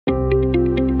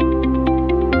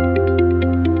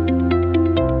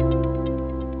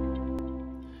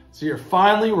you're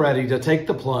finally ready to take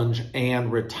the plunge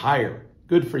and retire.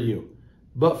 Good for you.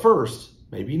 But first,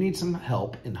 maybe you need some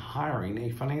help in hiring a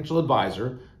financial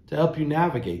advisor to help you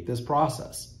navigate this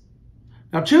process.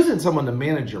 Now, choosing someone to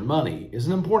manage your money is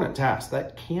an important task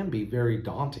that can be very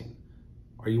daunting.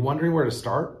 Are you wondering where to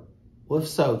start? Well, if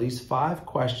so, these 5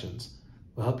 questions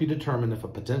will help you determine if a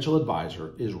potential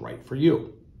advisor is right for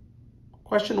you.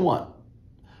 Question 1,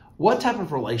 what type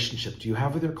of relationship do you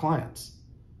have with your clients?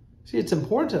 See, it's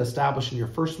important to establish in your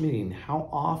first meeting how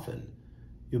often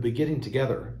you'll be getting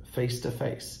together face to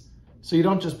face, so you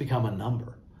don't just become a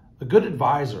number. A good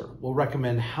advisor will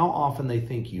recommend how often they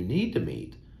think you need to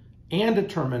meet and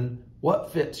determine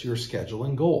what fits your schedule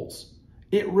and goals.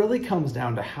 It really comes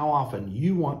down to how often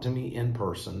you want to meet in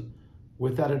person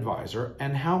with that advisor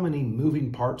and how many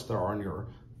moving parts there are in your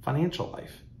financial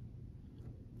life.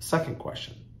 Second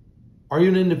question, are you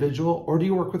an individual or do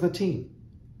you work with a team?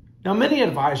 Now, many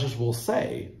advisors will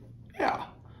say, yeah,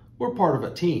 we're part of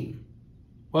a team.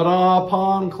 But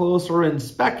upon closer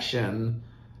inspection,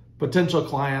 potential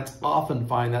clients often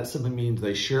find that simply means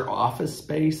they share office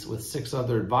space with 6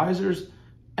 other advisors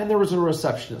and there was a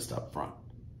receptionist up front.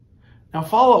 Now,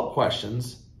 follow-up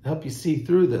questions to help you see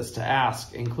through this to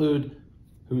ask include,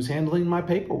 who's handling my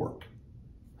paperwork?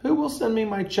 Who will send me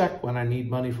my check when I need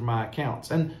money for my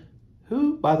accounts? And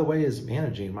who, by the way, is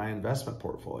managing my investment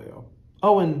portfolio?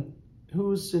 Oh, and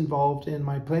who's involved in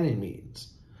my planning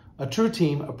meetings? A true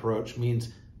team approach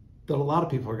means that a lot of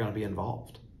people are going to be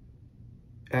involved,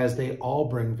 as they all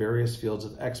bring various fields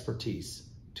of expertise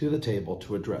to the table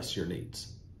to address your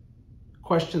needs.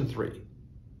 Question 3,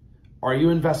 are you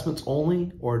investments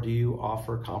only or do you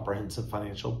offer comprehensive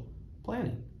financial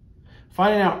planning?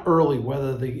 Finding out early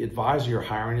whether the advisor you're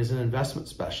hiring is an investment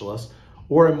specialist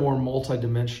or a more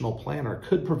multidimensional planner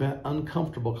could prevent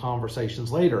uncomfortable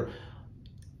conversations later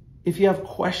if you have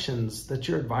questions that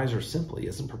your advisor simply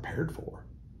isn't prepared for.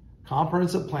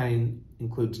 Comprehensive planning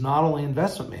includes not only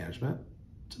investment management,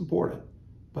 it's important,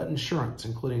 but insurance,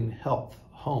 including health,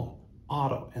 home,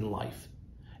 auto, and life.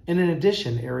 And in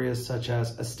addition, areas such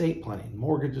as estate planning,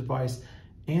 mortgage advice,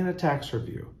 and a tax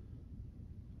review,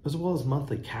 as well as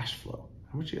monthly cash flow.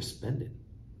 How much are you spending?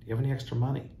 Do you have any extra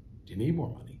money? Do you need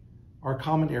more money? Are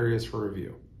common areas for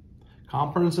review.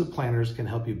 Comprehensive planners can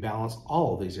help you balance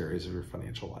all of these areas of your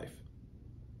financial life.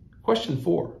 Question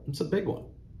 4, it's a big one.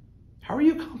 How are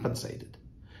you compensated?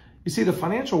 You see, the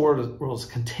financial world is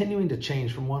continuing to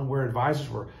change from one where advisors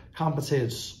were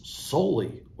compensated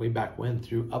solely way back when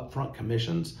through upfront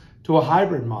commissions to a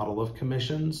hybrid model of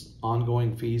commissions,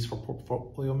 ongoing fees for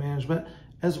portfolio management,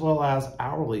 as well as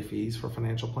hourly fees for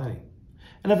financial planning.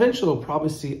 And eventually we'll probably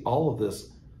see all of this,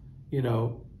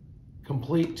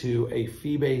 complete to a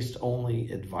fee-based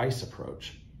only advice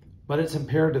approach. But it's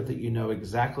imperative that you know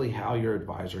exactly how your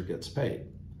advisor gets paid.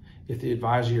 If the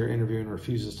advisor you're interviewing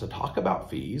refuses to talk about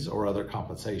fees or other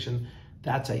compensation,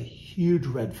 that's a huge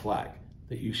red flag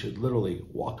that you should literally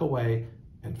walk away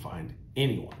and find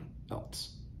anyone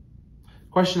else.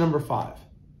 Question number 5,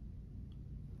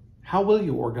 how will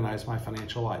you organize my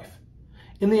financial life?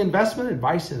 In the investment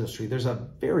advice industry, there's a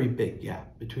very big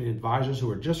gap between advisors who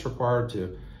are just required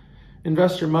to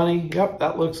invest your money, yep,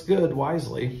 that looks good,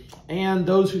 wisely, and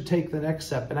those who take the next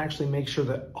step and actually make sure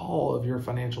that all of your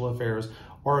financial affairs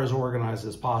are as organized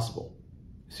as possible.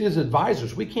 See, as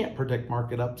advisors, we can't predict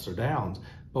market ups or downs,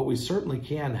 but we certainly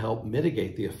can help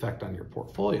mitigate the effect on your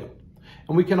portfolio.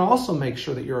 And we can also make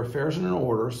sure that your affairs are in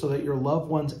order so that your loved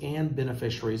ones and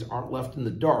beneficiaries aren't left in the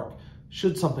dark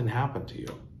should something happen to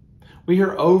you. We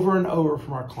hear over and over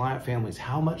from our client families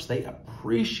how much they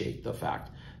appreciate the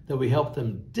fact that we help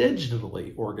them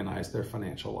digitally organize their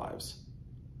financial lives.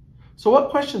 So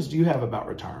what questions do you have about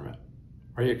retirement?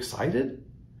 Are you excited?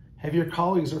 Have your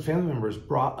colleagues or family members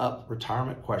brought up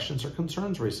retirement questions or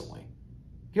concerns recently?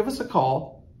 Give us a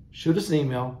call, shoot us an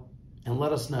email, and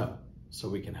let us know so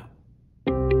we can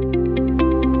help.